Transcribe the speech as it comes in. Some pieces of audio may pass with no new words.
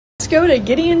Let's go to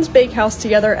Gideon's Bakehouse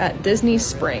together at Disney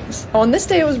Springs. On this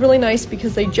day it was really nice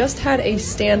because they just had a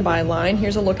standby line.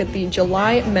 Here's a look at the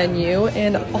July menu,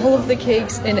 and all of the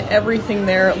cakes and everything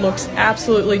there looks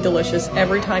absolutely delicious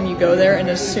every time you go there, and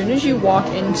as soon as you walk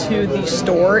into the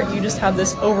store you just have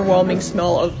this overwhelming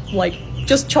smell of like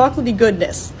just chocolatey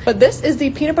goodness. But this is the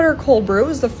peanut butter cold brew. It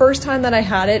was the first time that I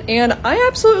had it and I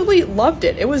absolutely loved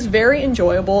it. It was very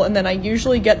enjoyable, and then I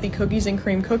usually get the cookies and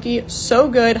cream cookie. So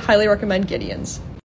good, highly recommend Gideon's.